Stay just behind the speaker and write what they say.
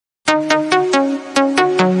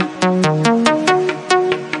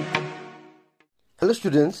Hello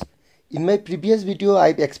students, in my previous video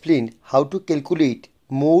I've explained how to calculate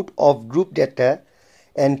mode of group data,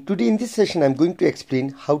 and today in this session I'm going to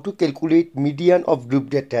explain how to calculate median of group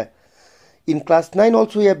data. In class 9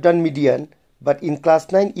 also we have done median, but in class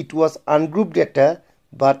 9 it was ungrouped data,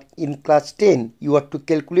 but in class 10 you have to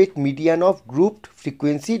calculate median of grouped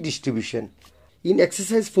frequency distribution. In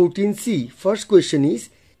exercise 14C, first question is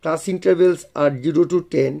class intervals are 0 to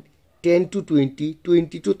 10, 10 to 20,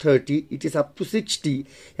 20 to 30, it is up to 60,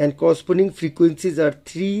 and corresponding frequencies are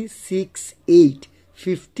 3, 6, 8,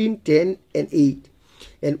 15, 10 and 8.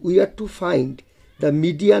 And we are to find the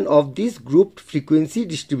median of this grouped frequency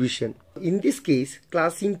distribution. In this case,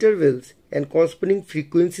 class intervals and corresponding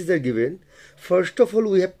frequencies are given. First of all,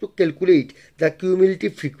 we have to calculate the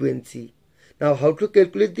cumulative frequency. Now, how to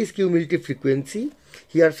calculate this cumulative frequency?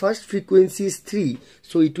 Here, first frequency is 3,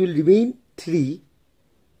 so it will remain 3.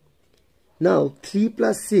 Now 3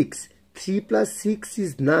 plus 6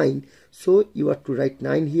 is 9, so you have to write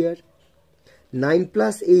 9 here. 9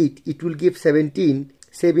 plus 8, it will give 17.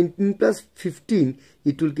 17 plus 15,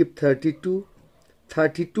 it will give 32.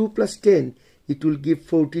 32 plus 10, it will give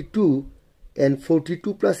 42. And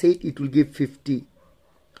 42 plus 8, it will give 50.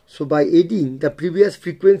 So by adding the previous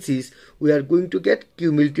frequencies, we are going to get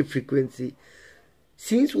cumulative frequency.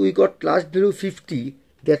 Since we got class value 50,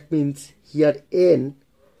 that means here n,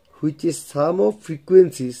 which is sum of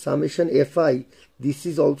frequencies, summation fi, this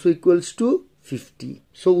is also equals to 50.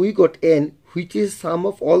 So we got n, which is sum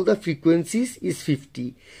of all the frequencies, is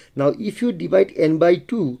 50. Now if you divide n by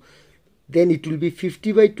 2, then it will be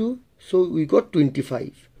 50 by 2, so we got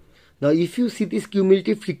 25. Now if you see these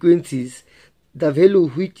cumulative frequencies, the value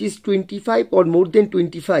which is 25 or more than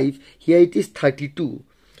 25, here it is 32,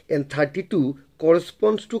 and 32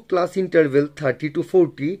 corresponds to class interval 30 to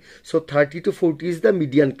 40, so 30 to 40 is the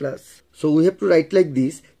median class. So we have to write like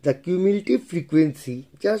this: the cumulative frequency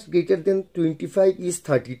just greater than 25 is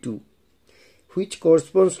 32, which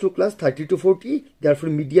corresponds to class 30 to 40, therefore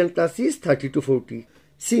median class is 30 to 40.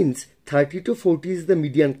 Since 30 to 40 is the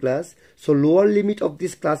median class, so lower limit of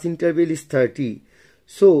this class interval is 30.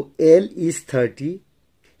 So L is 30.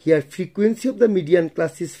 Here frequency of the median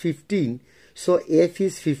class is 15, so F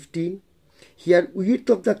is 15. Here width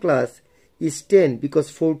of the class is 10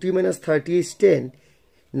 because 40 minus 30 is 10.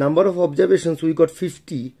 Number of observations we got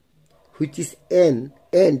 50, which is N,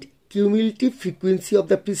 and cumulative frequency of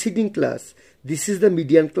the preceding class. This is the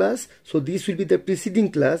median class, so this will be the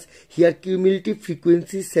preceding class. Here cumulative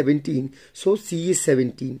frequency is 17, so C is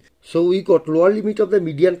 17. So we got lower limit of the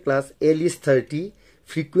median class L is 30,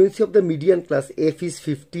 frequency of the median class F is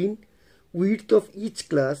 15, width of each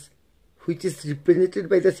class, which is represented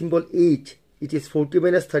by the symbol H, it is 40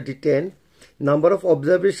 minus 30, 10. Number of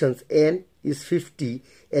observations N is 50,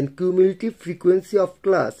 and cumulative frequency of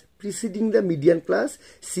class preceding the median class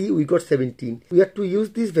C, we got 17. We have to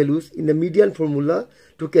use these values in the median formula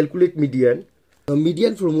to calculate median. The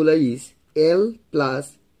median formula is L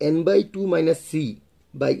plus N by 2 minus C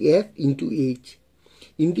by F into H.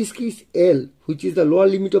 In this case, L, which is the lower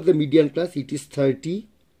limit of the median class, it is 30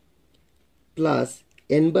 plus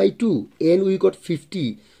N by 2. N we got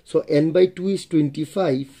 50, so N by 2 is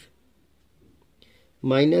 25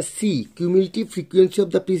 minus C. Cumulative frequency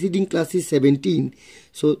of the preceding class is 17,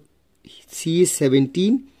 so C is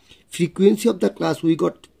 17. Frequency of the class we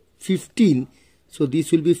got 15, so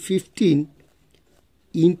this will be 15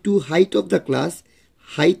 into height of the class.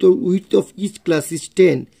 Height or width of each class is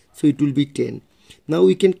 10, so it will be 10. Now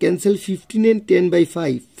we can cancel 15 and 10 by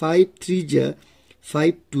 5. 5 3 ja,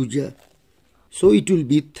 5 2 ja. So it will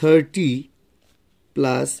be 30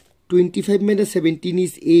 plus 25 minus 17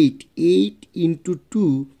 is 8. 8 into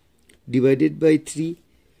 2 divided by 3.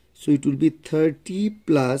 So it will be 30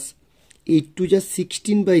 plus 8 to just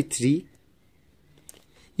 16 by 3.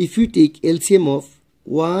 If you take LCM of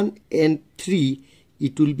 1 and 3,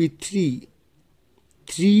 it will be 3.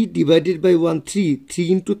 3 divided by 1, 3.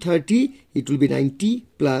 3 into 30, it will be 90,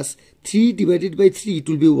 plus 3 divided by 3, it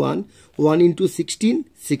will be 1. 1 into 16,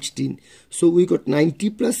 16. So we got 90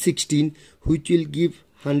 plus 16, which will give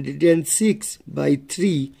 106 by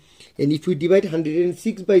 3. And if we divide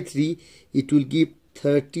 106 by 3, it will give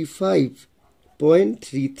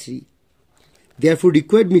 35.33. Therefore,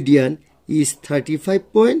 required median is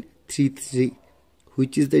 35.33,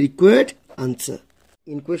 which is the required answer.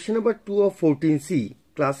 In question number 2 of 14C,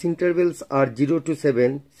 class intervals are 0 to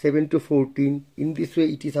 7, 7 to 14. In this way,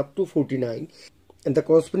 it is up to 49. And the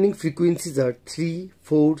corresponding frequencies are 3,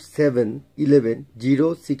 4, 7, 11,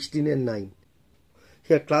 0, 16 and 9.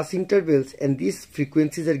 Here class intervals and these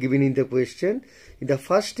frequencies are given in the question. In the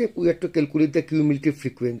first step, we have to calculate the cumulative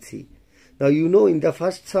frequency. Now you know in the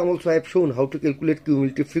first sum also I have shown how to calculate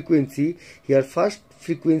cumulative frequency. Here first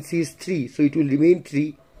frequency is 3, so it will remain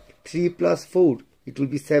 3. 3 plus 4, it will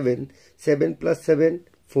be 7. 7 plus 7,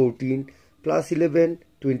 14. Plus 11,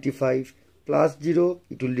 25. Plus 0,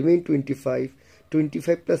 it will remain 25.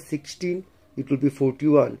 25 plus 16, it will be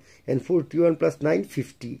 41. And 41 plus 9,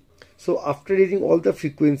 50. So after adding all the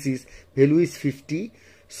frequencies, value is 50.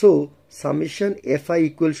 So summation Fi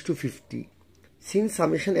equals to 50. Since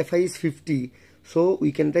summation Fi is 50, so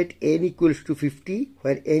we can write n equals to 50,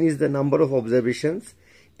 where n is the number of observations.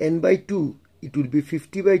 N by 2, it will be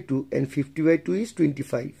 50 by 2, and 50 by 2 is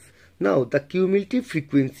 25. Now the cumulative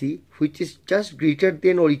frequency, which is just greater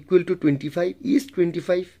than or equal to 25, is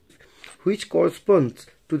 25, which corresponds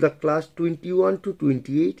to the class 21 to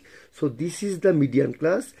 28. So this is the median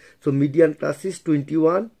class. So median class is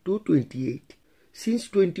 21 to 28. Since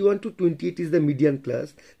 21 to 28 is the median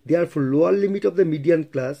class, therefore lower limit of the median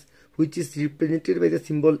class, which is represented by the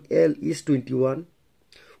symbol L, is 21.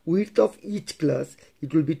 Width of each class,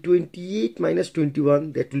 it will be 28 minus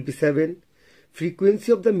 21, that will be 7.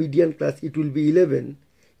 Frequency of the median class, it will be 11.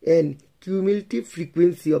 And cumulative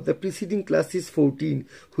frequency of the preceding class is 14,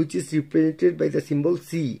 which is represented by the symbol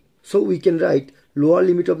C. So we can write lower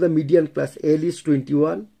limit of the median class L is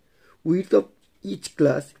 21. Width of each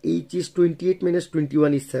class H is 28 minus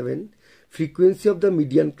 21 is 7. Frequency of the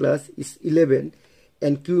median class is 11.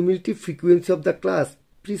 And cumulative frequency of the class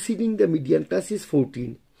preceding the median class is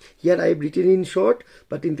 14. Here I have written in short,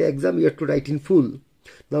 but in the exam you have to write in full.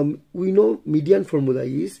 Now we know median formula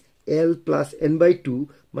is L plus n by 2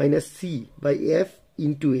 minus C by F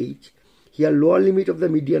into H. Here lower limit of the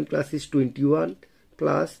median class is 21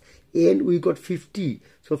 plus n, we got 50.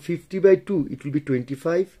 So 50 by 2, it will be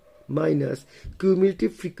 25, minus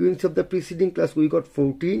cumulative frequency of the preceding class, we got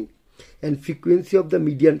 14, and frequency of the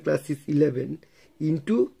median class is 11,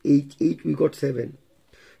 into H, we got 7.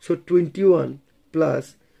 So 21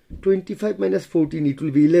 plus 25 minus 14, it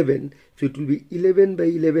will be 11. So it will be 11 by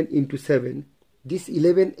 11 into 7. This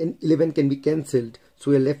 11 and 11 can be cancelled.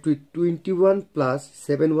 So we are left with 21 plus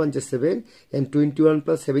 7, 1 is 7, and 21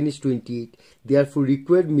 plus 7 is 28. Therefore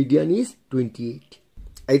required median is 28.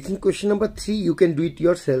 I think question number 3 you can do it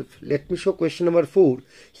yourself. Let me show question number 4.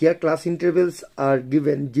 Here class intervals are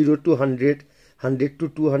given 0 to 100, 100 to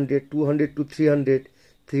 200, 200 to 300,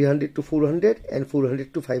 300 to 400, and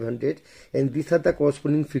 400 to 500, and these are the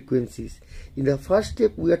corresponding frequencies. In the first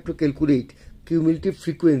step we have to calculate cumulative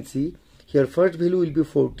frequency. Here first value will be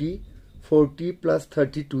 40. 40 plus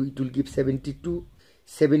 32, it will give 72.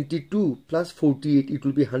 72 plus 48, it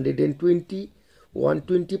will be 120.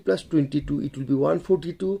 120 plus 22, it will be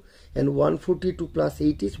 142, and 142 plus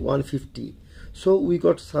 8 is 150. So we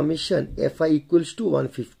got summation Fi equals to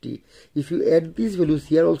 150. If you add these values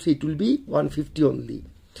here also, it will be 150 only.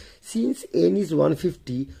 Since n is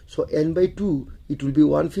 150, so n by 2, it will be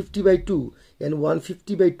 150 by 2, and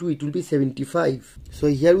 150 by 2, it will be 75. So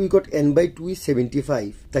here we got n by 2 is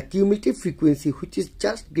 75. The cumulative frequency, which is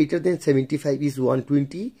just greater than 75, is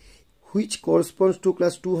 120, which corresponds to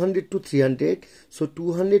class 200 to 300. So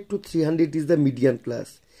 200 to 300 is the median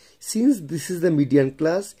class. Since this is the median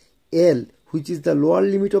class, L, which is the lower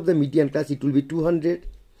limit of the median class, it will be 200.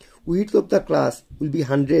 Width of the class will be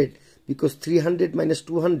 100, because 300 minus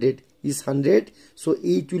 200 is 100. So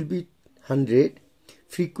H will be 100.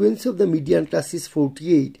 Frequency of the median class is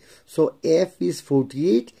 48. So F is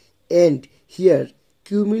 48. And here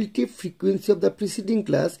cumulative frequency of the preceding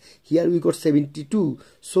class, here we got 72.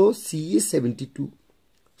 So C is 72.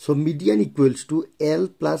 So median equals to L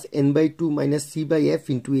plus n by 2 minus C by F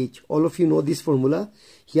into H. All of you know this formula.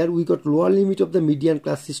 Here we got lower limit of the median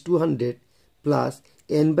class is 200 plus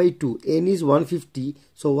n by 2. N is 150.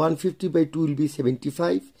 So 150 by 2 will be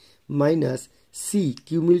 75 minus C,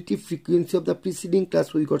 cumulative frequency of the preceding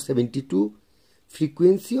class, we got 72.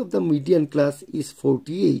 Frequency of the median class is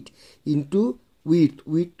 48 into width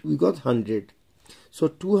we got 100. So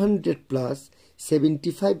 200 plus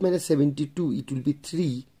 75 minus 72, it will be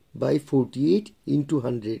 3 by 48 into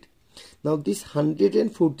 100. Now this 100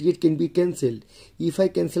 and 48 can be cancelled. If I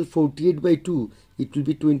cancel 48 by 2, it will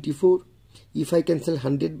be 24. If I cancel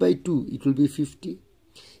 100 by 2, it will be 50.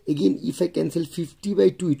 Again, if I cancel 50 by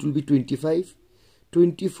 2, it will be 25.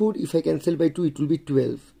 24, if I cancel by 2, it will be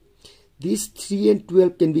 12. These 3 and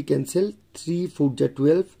 12 can be cancelled. 3, 4 are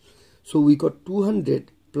 12. So we got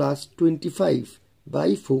 200 plus 25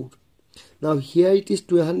 by 4. Now here it is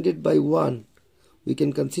 200 by 1. We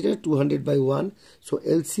can consider 200 by 1. So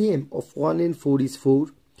LCM of 1 and 4 is 4.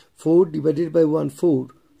 4 divided by 1, 4.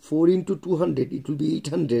 4 into 200, it will be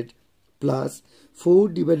 800. Plus 4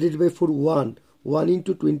 divided by 4, 1. 1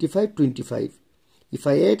 into 25, 25. If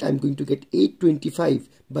I add, I'm going to get 825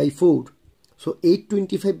 by 4. So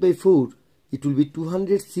 825 by 4, it will be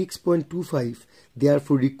 206.25.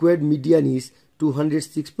 Therefore, required median is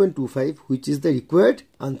 206.25, which is the required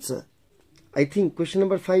answer. I think question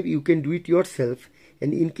number 5 you can do it yourself,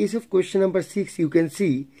 and in case of question number 6 you can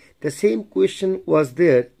see the same question was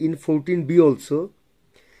there in 14b also.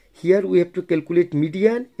 Here we have to calculate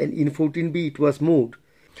median, and in 14b it was mode.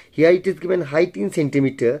 Here it is given height in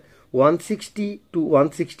centimeter 160 to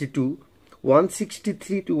 162,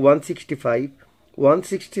 163 to 165,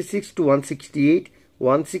 166 to 168,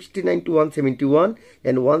 169 to 171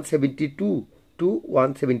 and 172 to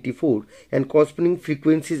 174, and corresponding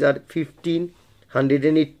frequencies are 15,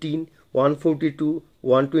 118, 142,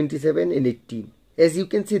 127 and 18. As you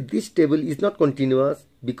can see, this table is not continuous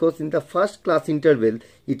because in the first class interval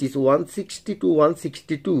it is 160 to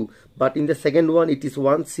 162, but in the second one it is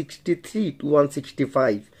 163 to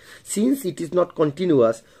 165. Since it is not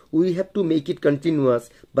continuous, we have to make it continuous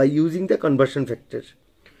by using the conversion factor.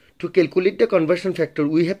 To calculate the conversion factor,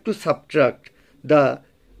 we have to subtract the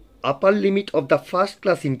upper limit of the first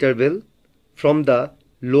class interval from the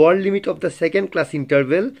lower limit of the second class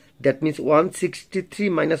interval. That means 163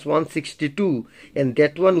 minus 162, and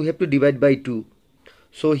that one we have to divide by 2.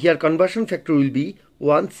 So here conversion factor will be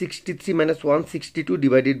 163 minus 162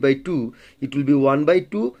 divided by 2. It will be 1 by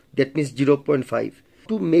 2, that means 0.5.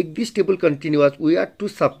 To make this table continuous, we have to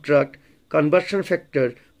subtract conversion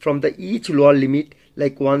factor from the each lower limit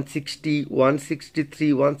like 160,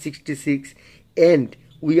 163, 166, and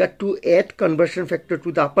we are to add conversion factor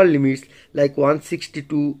to the upper limits like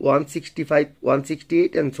 162, 165,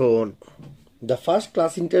 168 and so on. The first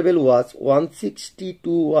class interval was 160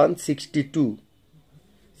 to 162.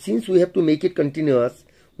 Since we have to make it continuous,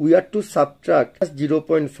 we are to subtract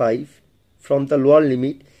 0.5 from the lower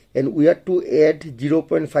limit, and we are to add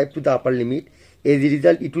 0.5 to the upper limit. As a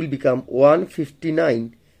result, it will become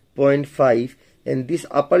 159.5, and this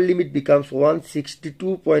upper limit becomes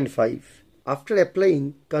 162.5. After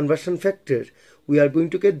applying conversion factor, we are going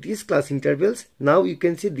to get these class intervals. Now you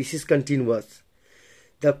can see this is continuous.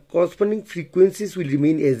 The corresponding frequencies will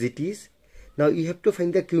remain as it is. Now you have to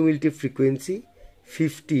find the cumulative frequency.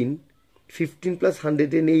 15 plus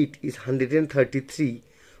 108 is 133.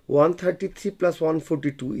 133 plus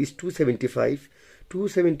 142 is 275.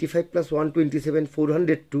 275 plus 127,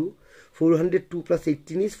 402. 402 plus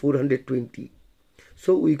 18 is 420.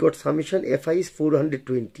 So we got summation Fi is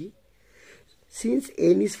 420. Since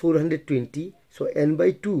n is 420, so n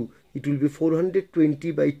by 2, it will be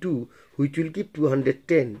 420 by 2, which will give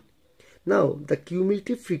 210. Now, the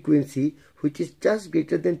cumulative frequency, which is just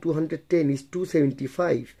greater than 210, is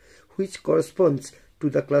 275, which corresponds to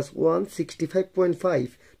the class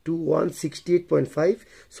 165.5 to 168.5.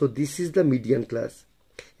 So, this is the median class.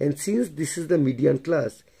 And since this is the median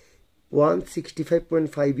class,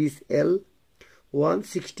 165.5 is L,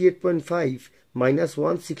 168.5 minus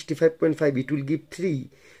 165.5, it will give 3.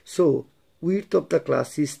 So width of the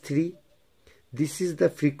class is 3. This is the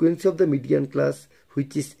frequency of the median class,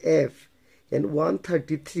 which is F, and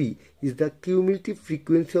 133 is the cumulative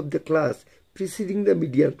frequency of the class preceding the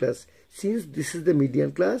median class. Since this is the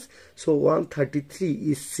median class, so 133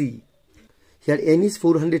 is C. Here n is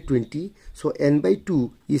 420, so n by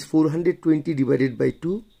 2 is 420 divided by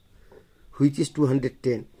 2, which is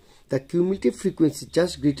 210. The cumulative frequency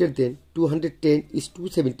just greater than 210 is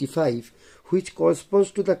 275, which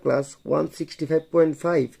corresponds to the class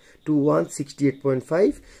 165.5 to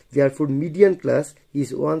 168.5. Therefore, median class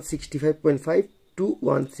is 165.5 to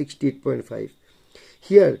 168.5.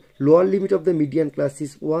 Here, lower limit of the median class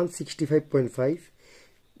is 165.5.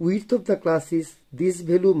 Width of the class is this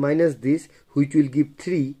value minus this, which will give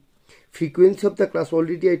 3. Frequency of the class,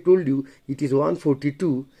 already I told you, it is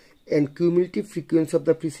 142. And cumulative frequency of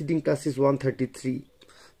the preceding class is 133.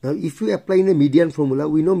 Now if you apply in a median formula,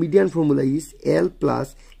 we know median formula is L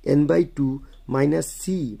plus n by 2 minus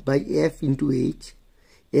C by F into H.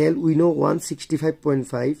 L we know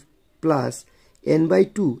 165.5 plus n by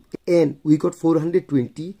 2. N we got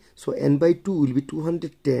 420, so n by 2 will be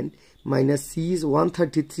 210 minus C is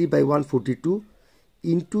 133 by 142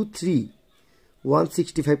 into 3,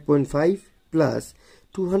 165.5 plus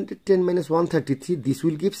 210 minus 133, this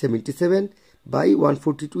will give 77 by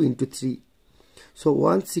 142 into 3. So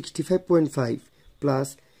 165.5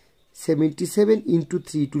 plus 77 into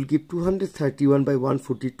 3, it will give 231 by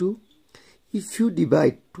 142. If you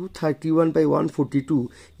divide 231 by 142,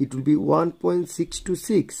 it will be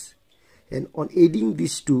 1.626. And on adding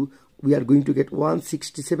these two, we are going to get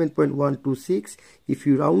 167.126. If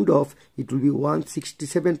you round off, it will be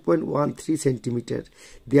 167.13 centimeter.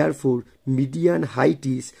 Therefore, median height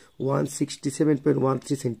is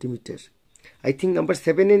 167.13 centimeter. I think number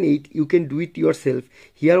 7 and 8 you can do it yourself.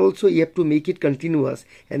 Here also you have to make it continuous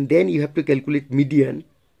and then you have to calculate median.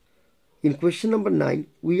 In question number 9,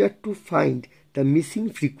 we are to find the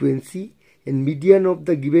missing frequency, and median of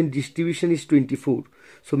the given distribution is 24.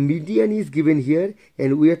 So median is given here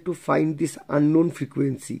and we have to find this unknown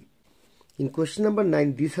frequency. In question number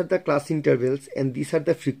 9, these are the class intervals and these are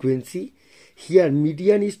the frequency. Here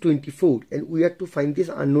median is 24 and we have to find this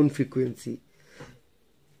unknown frequency.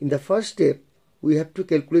 In the first step, we have to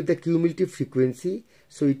calculate the cumulative frequency.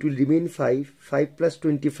 So it will remain 5. 5 plus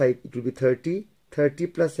 25, it will be 30. 30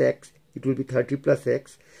 plus x, it will be 30 plus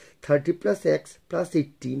x. 30 plus x plus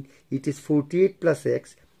 18, it is 48 plus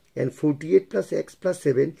x. And 48 plus x plus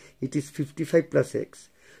 7, it is 55 plus x.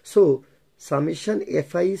 So summation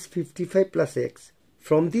fi is 55 plus x.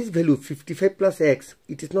 From this value 55 plus x,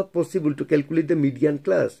 it is not possible to calculate the median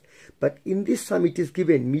class. But in this sum it is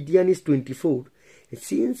given median is 24.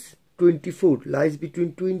 Since 24 lies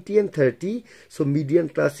between 20 and 30, so median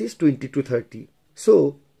class is 20 to 30.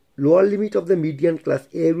 So lower limit of the median class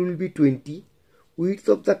A will be 20. Width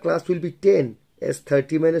of the class will be 10 as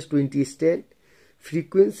 30 minus 20 is 10.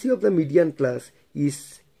 Frequency of the median class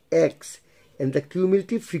is x and the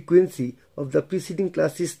cumulative frequency of the preceding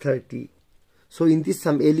class is 30. So in this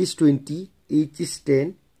sum L is 20, H is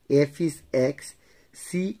 10, F is x,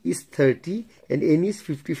 C is 30 and N is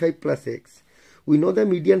 55 plus x. We know the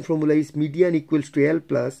median formula is median equals to L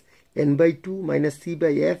plus N by 2 minus C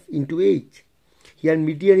by F into H. Here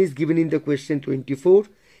median is given in the question 24,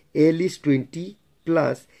 L is 20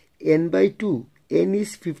 plus N by 2. N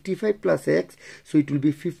is 55 plus x, so it will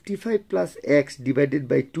be 55 plus x divided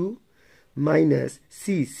by 2 minus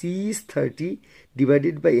C. C is 30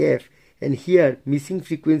 divided by F, and here missing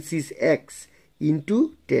frequency is x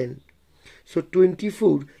into 10. So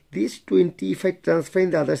 24, this 20 if I transfer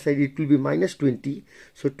in the other side it will be minus 20.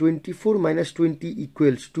 So 24 minus 20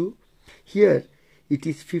 equals to, here it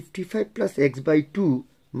is 55 plus x by 2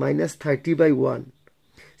 minus 30 by 1.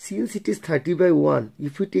 Since it is 30 by 1,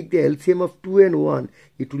 if we take the LCM of 2 and 1,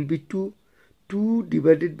 it will be 2. 2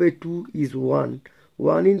 divided by 2 is 1.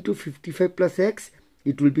 1 into 55 plus x,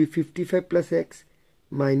 it will be 55 plus x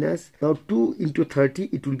minus, now 2 into 30,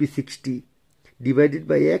 it will be 60. Divided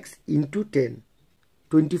by x into 10.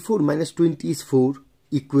 24 minus 20 is 4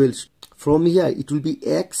 equals, from here it will be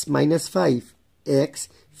x minus 5. X,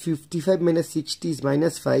 55 minus 60 is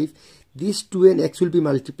minus 5. This 2 and x will be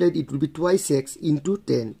multiplied, it will be twice x into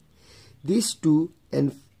 10. This 2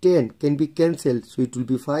 and 10 can be cancelled, so it will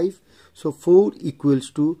be 5. So 4 equals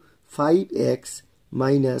to 5x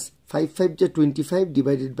minus 5 5 is 25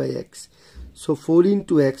 divided by x. So 4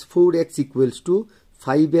 into x, 4x equals to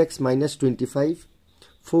 5x minus 25.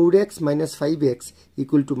 4x minus 5x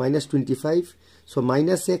equal to minus 25. So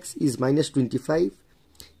minus x is minus 25.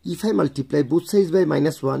 If I multiply both sides by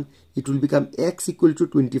minus 1, it will become x equal to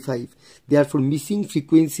 25. Therefore, missing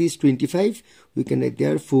frequency is 25. We can write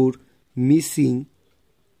therefore missing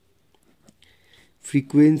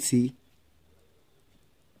frequency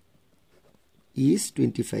is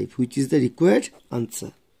 25, which is the required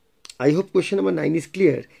answer. I hope question number 9 is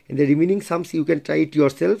clear, and the remaining sums you can try it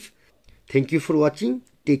yourself. Thank you for watching.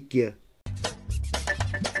 Take care.